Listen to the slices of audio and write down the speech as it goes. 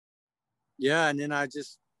yeah, and then I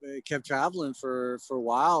just kept traveling for a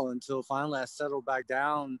while until finally I settled back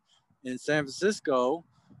down in San Francisco,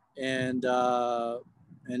 and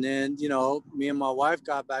and then me and my wife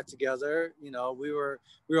got back together. We were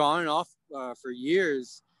on and off for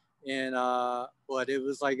years, and but it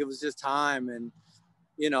was just time, and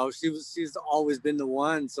she's always been the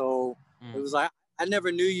one. So it Mm. was like I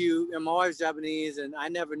never knew you, and my wife's Japanese, and I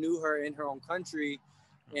never knew her in her own country,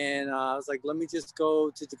 and I was like, let me just go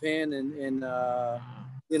to Japan and Wow.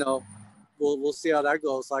 you know, we'll see how that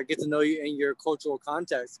goes. So I get to know you in your cultural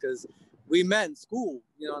context because we met in school.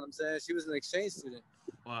 You know what I'm saying? She was an exchange student.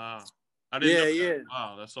 Wow. I didn't know Yeah, that. yeah.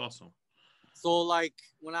 Wow, that's awesome. So like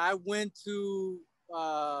when I went to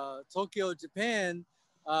Tokyo, Japan,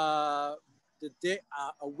 uh,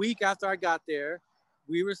 a week after I got there,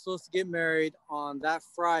 we were supposed to get married on that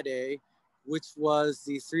Friday, which was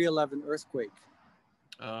the 3/11 earthquake.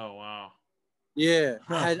 Oh, wow. Yeah,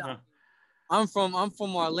 I'm from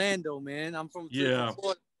Orlando, man. I'm from Yeah.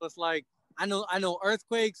 Florida. So it's like I know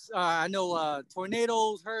earthquakes, I know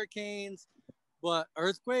tornadoes, hurricanes, but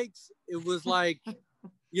earthquakes, it was like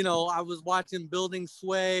I was watching buildings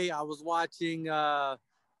sway. I was watching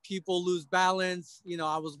people lose balance.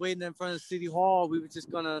 I was waiting in front of City Hall. We were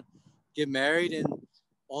just gonna get married, and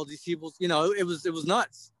all these people. It was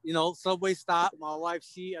nuts. Subway stop. My wife,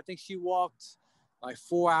 I think she walked like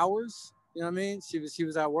 4 hours. You know what I mean? She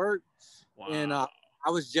was at work, and Wow. I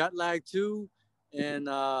was jet lagged too, and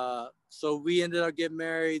so we ended up getting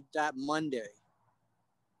married that Monday.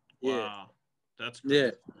 Yeah, Wow. That's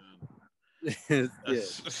yeah, crazy, man. yeah,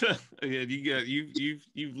 That's yeah,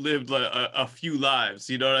 you've lived like a few lives,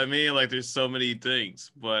 you know what I mean? Like there's so many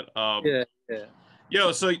things. But yeah,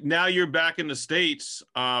 yeah, so now you're back in the States.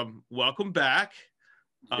 Welcome back.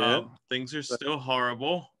 yeah. Things are still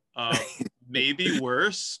horrible. Maybe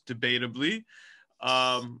worse, debatably.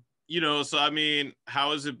 So I mean,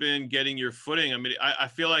 how has it been getting your footing? I mean, I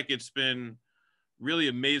feel like it's been really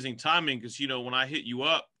amazing timing because when I hit you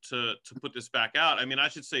up to put this back out, I mean, I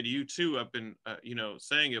should say to you too, I've been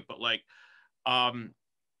saying it, but like um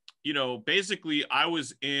basically I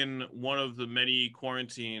was in one of the many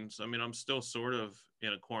quarantines. I mean, I'm still sort of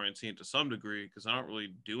in a quarantine to some degree because I don't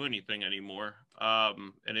really do anything anymore.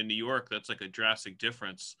 And in New York, that's like a drastic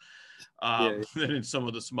difference Yeah, than in some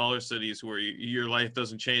of the smaller cities where your life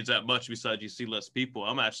doesn't change that much besides you see less people.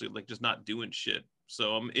 I'm actually like just not doing shit.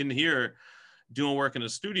 So I'm in here doing work in the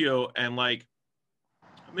studio, and like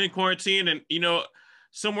I'm in quarantine, and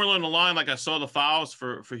somewhere along the line, like I saw the files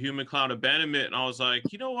for Humancloud Abandonment, and I was like,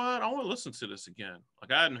 you know what, I want to listen to this again.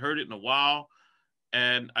 Like I hadn't heard it in a while,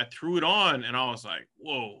 and I threw it on, and I was like,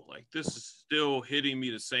 whoa, like this is still hitting me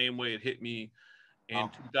the same way it hit me in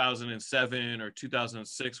wow. 2007 or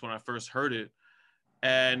 2006 when I first heard it.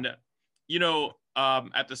 And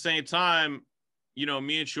at the same time,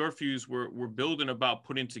 me and Shortfuse were building about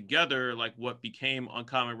putting together like what became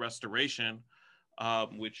Uncommon Restoration,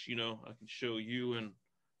 which I can show you and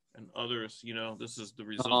others. This is the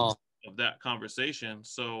result Oh, of that conversation.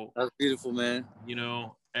 So that's beautiful, man.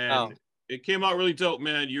 Wow. and it came out really dope,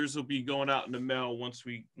 man. Yours will be going out in the mail once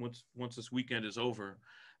this weekend is over,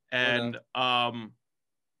 Right on. and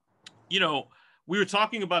you know, we were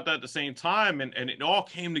talking about that at the same time, and it all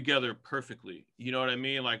came together perfectly. You know what I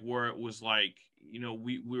mean? Like where it was like,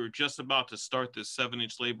 we were just about to start this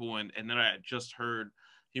 7-inch label, and then I had just heard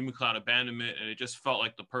Human Cloud Abandonment, and it just felt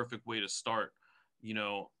like the perfect way to start. You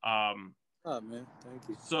know, Oh, man. Thank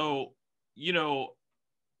you. so you know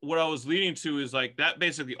what I was leading to is like that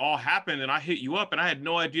basically all happened, and I hit you up, and I had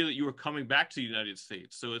no idea that you were coming back to the United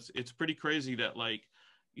States. So it's pretty crazy that like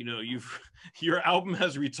you've your album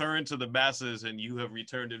has returned to the masses, and you have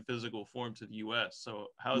returned in physical form to the U.S. So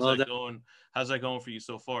how's No, that going? How's that going for you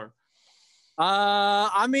so far?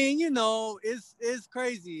 I mean, it's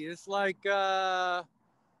crazy. It's like, there's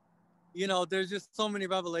just so many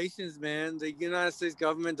revelations, man. The United States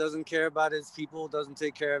government doesn't care about its people, doesn't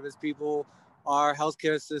take care of its people. Our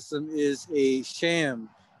healthcare system is a sham.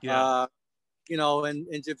 Yeah. Uh,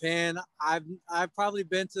 in Japan, I've probably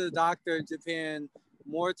been to the doctor in Japan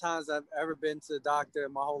more times than I've ever been to the doctor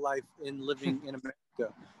in my whole life in living in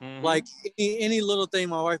America. Mm-hmm. Like any little thing,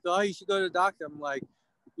 my wife, oh, you should go to the doctor. I'm like,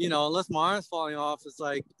 unless my arm's falling off, it's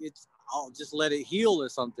like I'll just let it heal or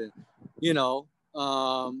something, you know.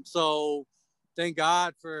 So thank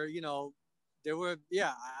God for there were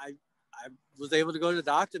I was able to go to the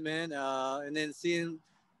doctor, man, and then seeing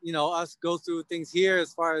us go through things here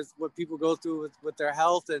as far as what people go through with their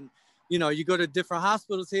health. And you go to different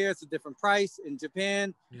hospitals here, it's a different price. In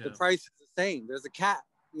Japan, the Yeah. price is the same. There's a cap.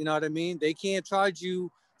 You know what I mean? They can't charge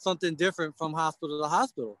you something different from hospital to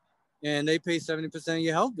hospital. and they pay 70% of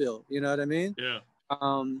your health bill. You know what I mean? Yeah.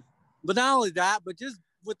 But not only that, but just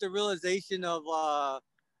with the realization of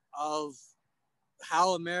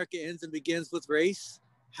how America ends and begins with race,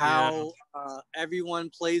 Yeah. how everyone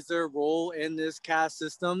plays their role in this caste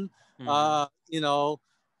system. Mm-hmm. You know,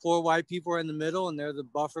 poor white people are in the middle, and they're the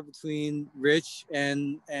buffer between rich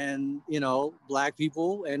and you know, black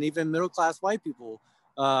people and even middle class white people.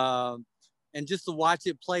 And just to watch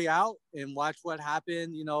it play out and watch what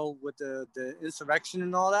happened, you know, with the insurrection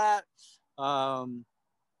and all that.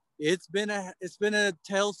 It's been a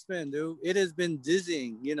tailspin, dude. It has been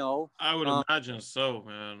dizzying, you know. I would imagine so,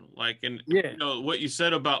 man. Like, and Yeah, you know what you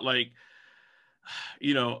said about like,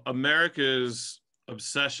 you know, America's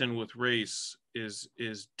obsession with race is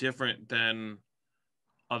different than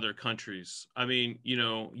other countries. I mean, you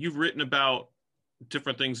know, you've written about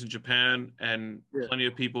different things in Japan, and yeah, plenty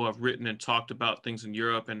of people have written and talked about things in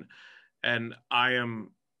Europe, and I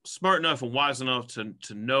am smart enough and wise enough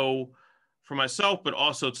to know for myself, but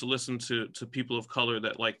also to listen to people of color,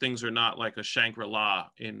 that like things are not like a Shangri-La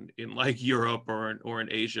in like Europe or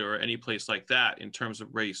in Asia or any place like that in terms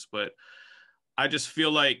of race. But I just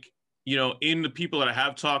feel like, you know, in the people that I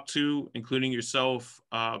have talked to, including yourself,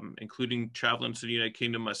 including traveling to the United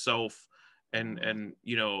Kingdom myself, and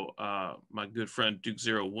you know, my good friend Duke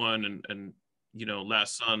 01 and you know,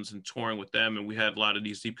 Last Sons, and touring with them, and we had a lot of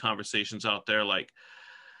these deep conversations out there. Like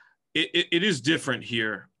it is different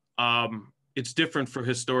here. It's different for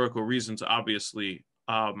historical reasons, obviously.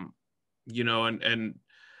 You know, and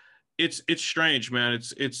it's strange, man.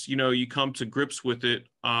 It's you know, you come to grips with it.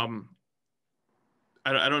 I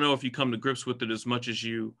don't know if you come to grips with it as much as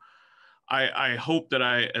you. I hope that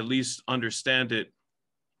I at least understand it.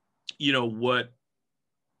 You know what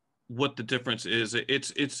the difference is.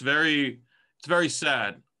 It's very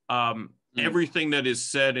sad. mm. Everything that is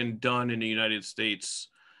said and done in the United States,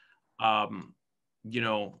 um, you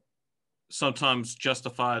know, sometimes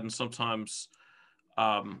justified and sometimes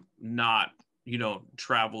not. You know,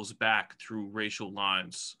 travels back through racial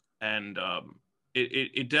lines, and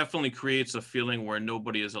it definitely creates a feeling where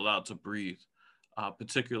nobody is allowed to breathe,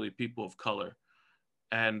 particularly people of color,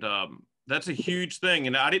 and that's a huge thing.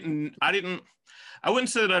 And I wouldn't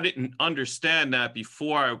say that I didn't understand that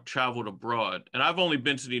before I traveled abroad. And I've only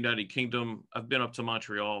been to the United Kingdom. I've been up to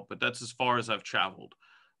Montreal, but that's as far as I've traveled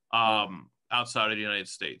outside of the United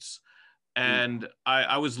States. Mm. And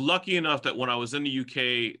I was lucky enough that when I was in the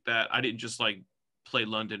UK, that I didn't just like play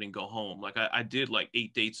London and go home. Like I did like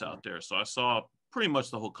 8 dates out there, so I saw pretty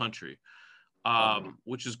much the whole country,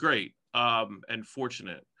 which is great and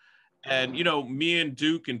fortunate. And you know, me and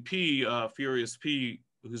Duke and P, Furious P,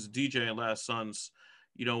 who's a DJ in Last Sons,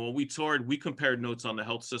 you know, when we toured, we compared notes on the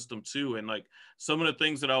health system too. And like some of the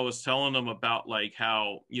things that I was telling them about, like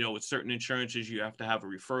how, you know, with certain insurances, you have to have a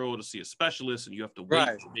referral to see a specialist, and you have to wait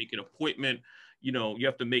Right. to make an appointment. You know, you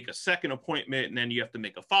have to make a second appointment, and then you have to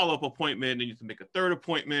make a follow-up appointment, and you have to make a third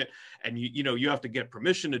appointment, and you know, you have to get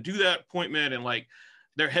permission to do that appointment. And like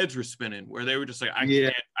their heads were spinning, where they were just like,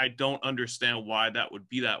 Yeah. I don't understand why that would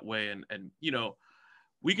be that way. And you know,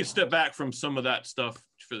 we can step back from some of that stuff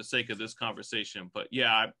for the sake of this conversation. But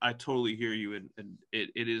yeah, I totally hear you, and it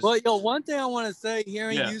is. Well, yo, one thing I want to say,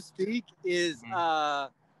 hearing Yeah. you speak is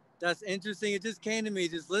Mhm. that's interesting. It just came to me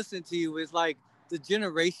just listening to you. Is like the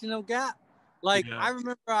generational gap. Like Yeah. I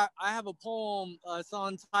remember, I have a poem. It's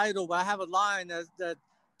untitled, but I have a line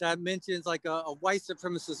that mentions like a white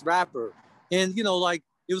supremacist rapper, and you know, like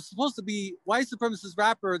it was supposed to be white supremacist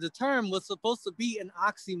rapper. The term was supposed to be an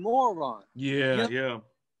oxymoron. You Yeah. know, Yeah.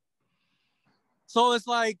 so it's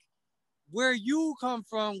like where you come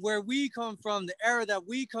from, where we come from, the era that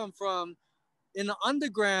we come from in the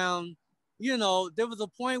underground, you know, there was a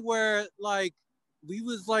point where like we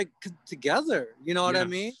was like together, you know what I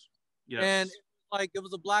mean? Yes. And Yes. like it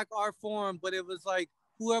was a black art form, but it was like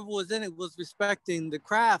whoever was in it was respecting the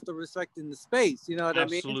craft or respecting the space, you know what I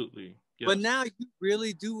mean? Absolutely. But Yes. now you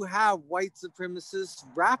really do have white supremacist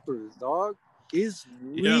rappers, dog. It's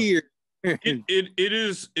Yeah. weird. It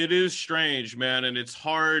is strange, man, and it's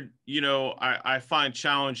hard. You know, I find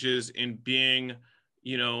challenges in being,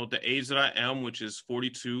 you know, the age that I am, which is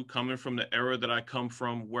 42, coming from the era that I come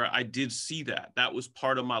from, where I did see that. That was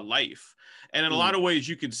part of my life, and in a Mm, lot of ways,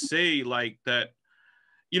 you could say like that.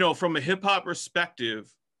 You know, from a hip hop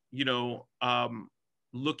perspective, you know,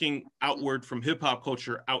 looking outward from hip hop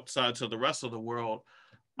culture outside to the rest of the world,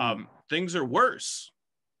 mm. things are worse.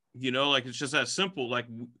 You know, like it's just that simple. Like,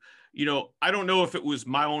 you know, I don't know if it was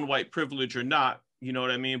my own white privilege or not, you know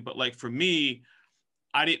what I mean? But like for me,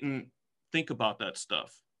 I didn't think about that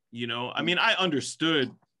stuff. You know, I mean, I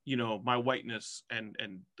understood you know, my whiteness and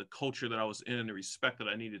the culture that I was in and the respect that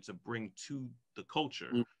I needed to bring to the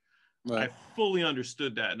culture. I Right. fully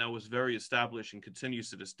understood that, and that was very established and continues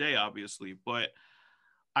to this day, obviously. But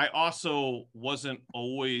I also wasn't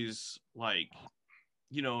always like,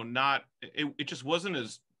 you know, not it just wasn't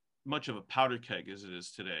as much of a powder keg as it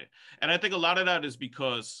is today. And I think a lot of that is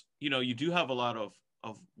because, you know, you do have a lot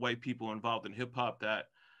of white people involved in hip hop that,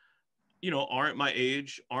 you know, aren't my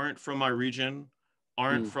age, aren't from my region,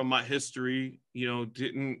 aren't Mm. from my history, you know,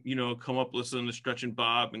 didn't, you know, come up listening to Stretch and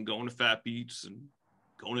Bob and going to Fat Beats and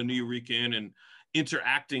going to New Eurekan and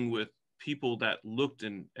interacting with people that looked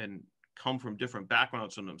and come from different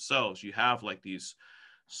backgrounds from themselves. You have like these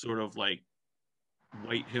sort of like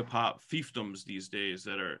white hip hop fiefdoms these days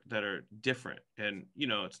that are different. And you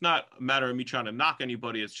know, it's not a matter of me trying to knock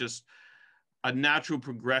anybody. It's just a natural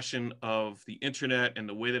progression of the internet and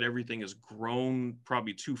the way that everything has grown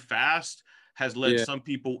probably too fast has led Yeah. some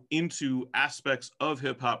people into aspects of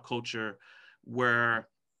hip hop culture where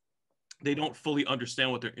they don't fully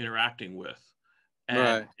understand what they're interacting with. And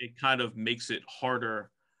Right. it kind of makes it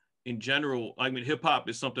harder in general. I mean, hip hop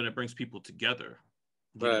is something that brings people together.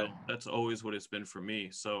 You know, Right. that's always what it's been for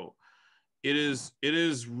me. So it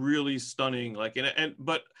is really stunning. Like, and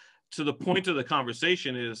but to the point of the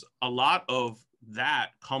conversation is a lot of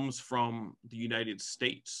that comes from the United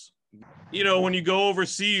States. You know, when you go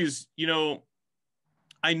overseas, you know,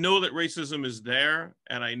 I know that racism is there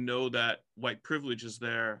and I know that white privilege is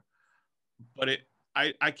there, but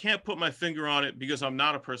I can't put my finger on it because I'm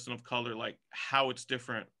not a person of color, like how it's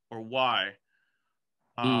different or why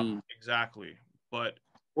Mm. exactly. But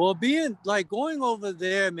Well, being like going over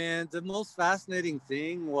there, man, the most fascinating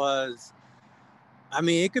thing was, I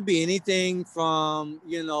mean, it could be anything from,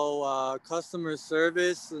 customer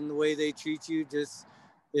service and the way they treat you just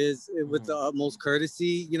is with the utmost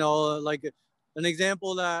courtesy. Like an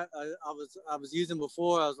example that I was using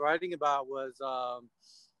before I was writing about was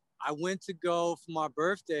I went to go for my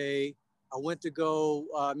birthday. I went to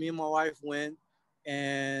go. Me and my wife went,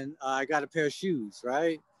 and I got a pair of shoes,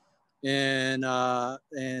 right? And I,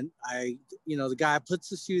 the guy puts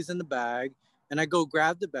the shoes in the bag, and I go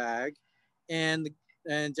grab the bag, and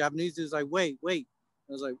Japanese dude's like, wait, wait.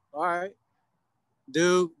 I was like, all right.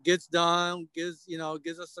 Dude gets done, gives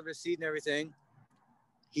us the receipt and everything.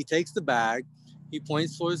 He takes the bag, he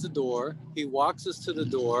points towards the door, he walks us to the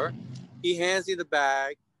door, he hands me the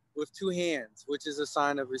bag with two hands, which is a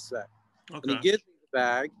sign of respect. And he okay, gives me the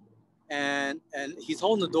bag, and he's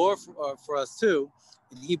holding the door for us too,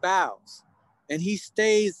 and he bows, and he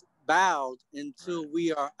stays bowed until right,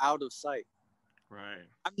 we are out of sight. right.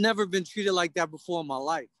 I've never been treated like that before in my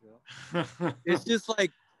life. It's just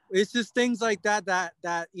like it's just things like that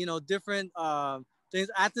different things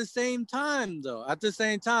at the same time though. At the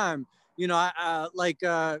same time, one of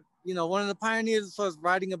the pioneers was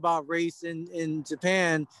writing about race in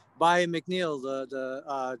Japan by McNeil,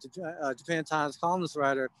 the Japan Times columnist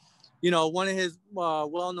writer. One of his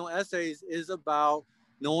well-known essays is about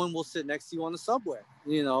no one will sit next to you on the subway.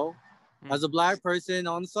 As a black person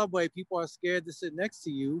on the subway, people are scared to sit next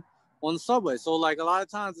to you on the subway. So like a lot of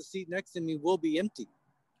times the seat next to me will be empty.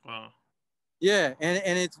 Wow. Yeah.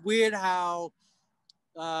 And it's weird how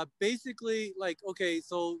basically like, okay,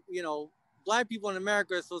 so, black people in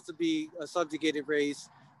America are supposed to be a subjugated race,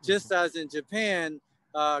 just as in Japan,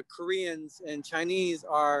 Koreans and Chinese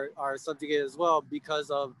are subjugated as well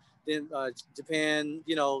because of the, Japan,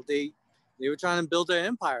 they were trying to build their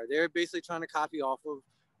empire. They were basically trying to copy off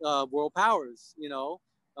of world powers, Yeah.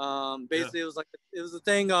 basically it was a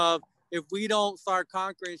thing of if we don't start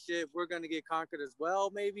conquering shit, we're going to get conquered as well,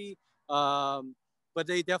 maybe. Um, but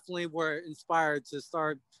they definitely were inspired to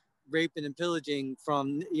start raping and pillaging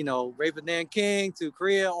from, raping Nanking to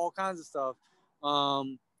Korea, all kinds of stuff.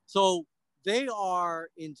 So they are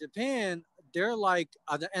in Japan, they're like,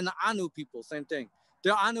 and the Anu people, same thing.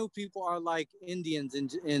 The Anu people are like Indians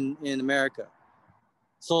in America.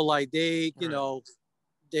 So like they, Right.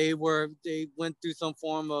 they went through some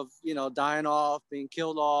form of, dying off, being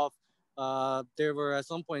killed off. They were at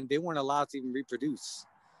some point, they weren't allowed to even reproduce.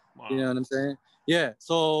 You know Wow. what I'm saying? Yeah.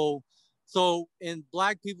 So in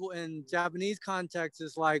black people in Japanese context,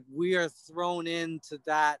 it's like we are thrown into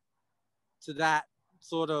that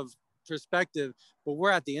sort of perspective, but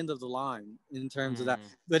we're at the end of the line in terms of that.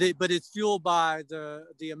 But it's fueled by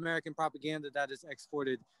the American propaganda that is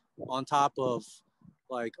exported on top of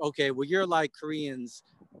like, okay, well you're like Koreans,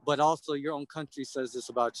 but also your own country says this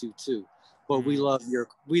about you too. But we love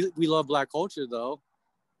black culture though.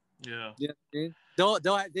 Yeah. You know what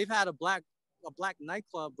I mean? They've had a black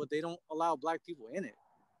nightclub, but they don't allow black people in it.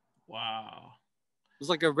 Wow. It's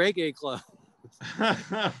like a reggae club.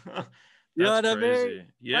 You know That's what I mean? crazy.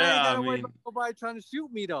 But I ain't Yeah, I gotta worry about mean, nobody trying to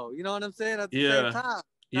shoot me though. You know what I'm saying? At the same yeah, time, not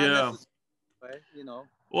yeah. necessarily, right? You know.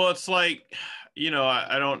 Well, it's like,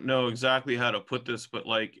 I don't know exactly how to put this, but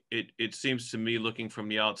like it seems to me looking from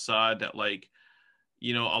the outside that like,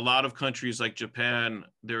 a lot of countries like Japan,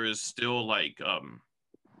 there is still like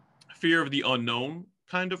fear of the unknown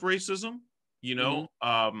kind of racism, you Mm-hmm. know,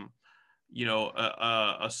 um,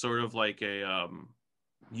 a sort of like a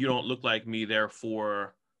you don't look like me,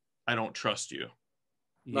 therefore I don't trust you,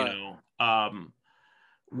 you Right. know.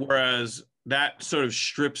 Whereas that sort of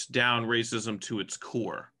strips down racism to its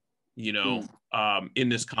core, Mm. in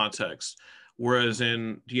this context. Whereas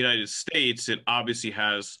in the United States, it obviously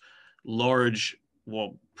has large,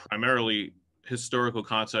 well, primarily historical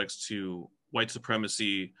context to white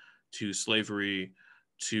supremacy, to slavery,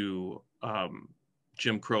 to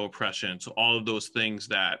Jim Crow oppression, to all of those things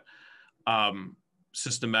that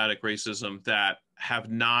systematic racism that have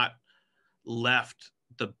not left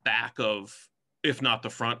the back of, if not the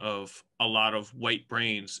front of, a lot of white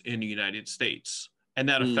brains in the United States. And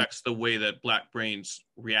that Mm. affects the way that black brains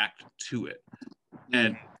react to it.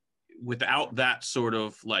 And Mm. without that sort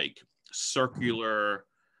of like circular,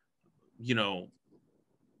 you know,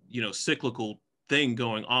 cyclical thing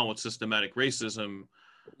going on with systematic racism,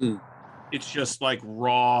 Mm. it's just like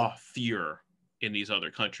raw fear in these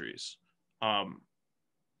other countries.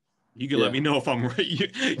 You can let Yeah. me know if I'm right.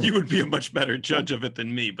 You would be a much better judge of it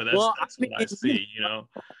than me, but that's Well, I that's what I mean, see.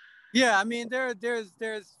 yeah, I mean,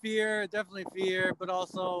 there's fear, definitely fear, but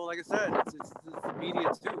also, like I said, it's the media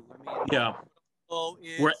too. I mean, Yeah, so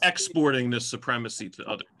we're it's exporting this supremacy to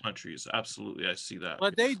other countries. Absolutely, I see that.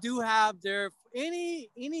 but they do have their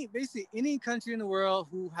basically any country in the world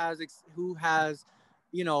who has,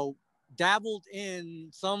 you know, dabbled in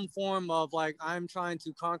some form of like I'm trying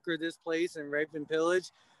to conquer this place and rape and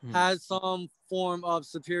pillage Hmm. has some form of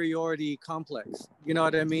superiority complex. You know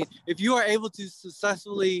what I mean? If you are able to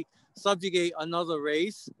successfully subjugate another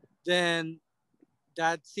race, then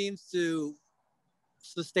that seems to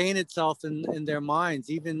sustain itself in their minds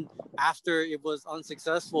even after it was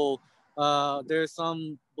unsuccessful. There's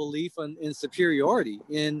some belief in superiority,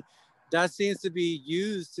 and that seems to be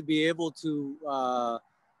used to be able to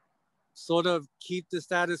sort of keep the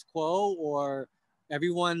status quo, or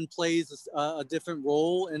everyone plays a different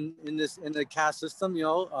role in the caste system, you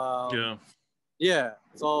know. Yeah, Yeah,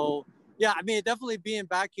 so yeah, I mean, definitely being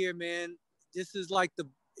back here, man, this is like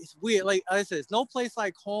it's weird, like I said, it's no place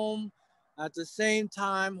like home. At the same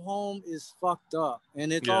time, home is fucked up,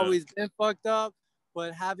 and it's yeah, always been fucked up.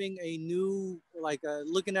 But having a new, like,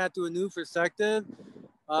 looking at through a new perspective,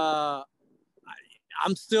 uh,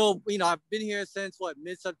 I'm still, I've been here since what,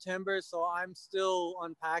 mid-September, so I'm still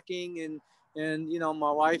unpacking, and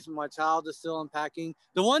my wife and my child are still unpacking.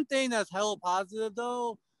 The one thing that's hella positive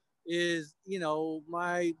though is,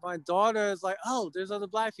 my daughter is like, oh, there's other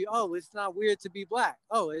black people. Oh, it's not weird to be black.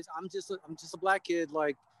 Oh, I'm just a black kid,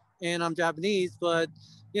 like, and I'm Japanese, but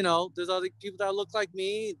there's other people that look like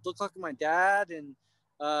me, look like my dad, and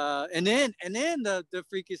then the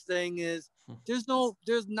freakiest thing is there's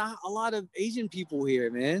not a lot of Asian people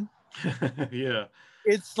here, man. yeah,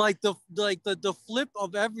 It's like the flip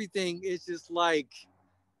of everything is just like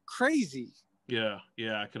crazy. yeah,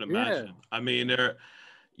 yeah. I can Yeah. imagine. I mean,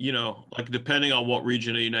 like depending on what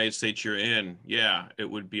region of the United States you're in, yeah, it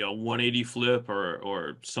would be a 180 flip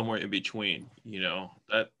or somewhere in between.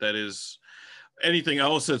 That is anything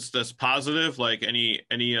else that's positive, like any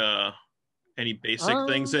basic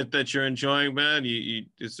things Um, that you're enjoying, man?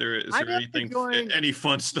 Is I there am anything, enjoying. any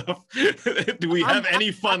fun stuff? Do we I'm. have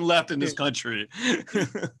any fun left in this I, country?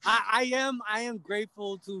 I am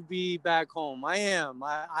grateful to be back home. I am.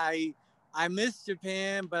 I miss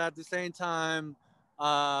Japan, but at the same time,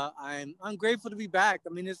 I'm grateful to be back. I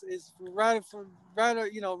mean, it's right or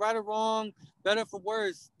right or wrong, better for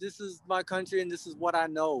worse. This is my country, and this is what I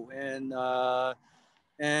know, and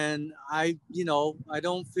I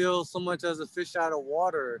don't feel so much as a fish out of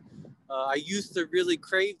water. I used to really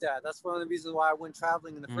crave that. That's one of the reasons why I went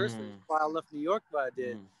traveling in the first place. Mm, Why I left New York, but I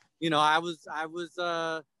did. mm. I was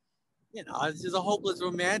just a hopeless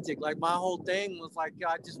romantic. Like my whole thing was like,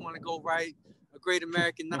 I just want to go write a great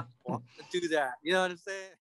American novel. I'm gonna do that. You know what I'm saying?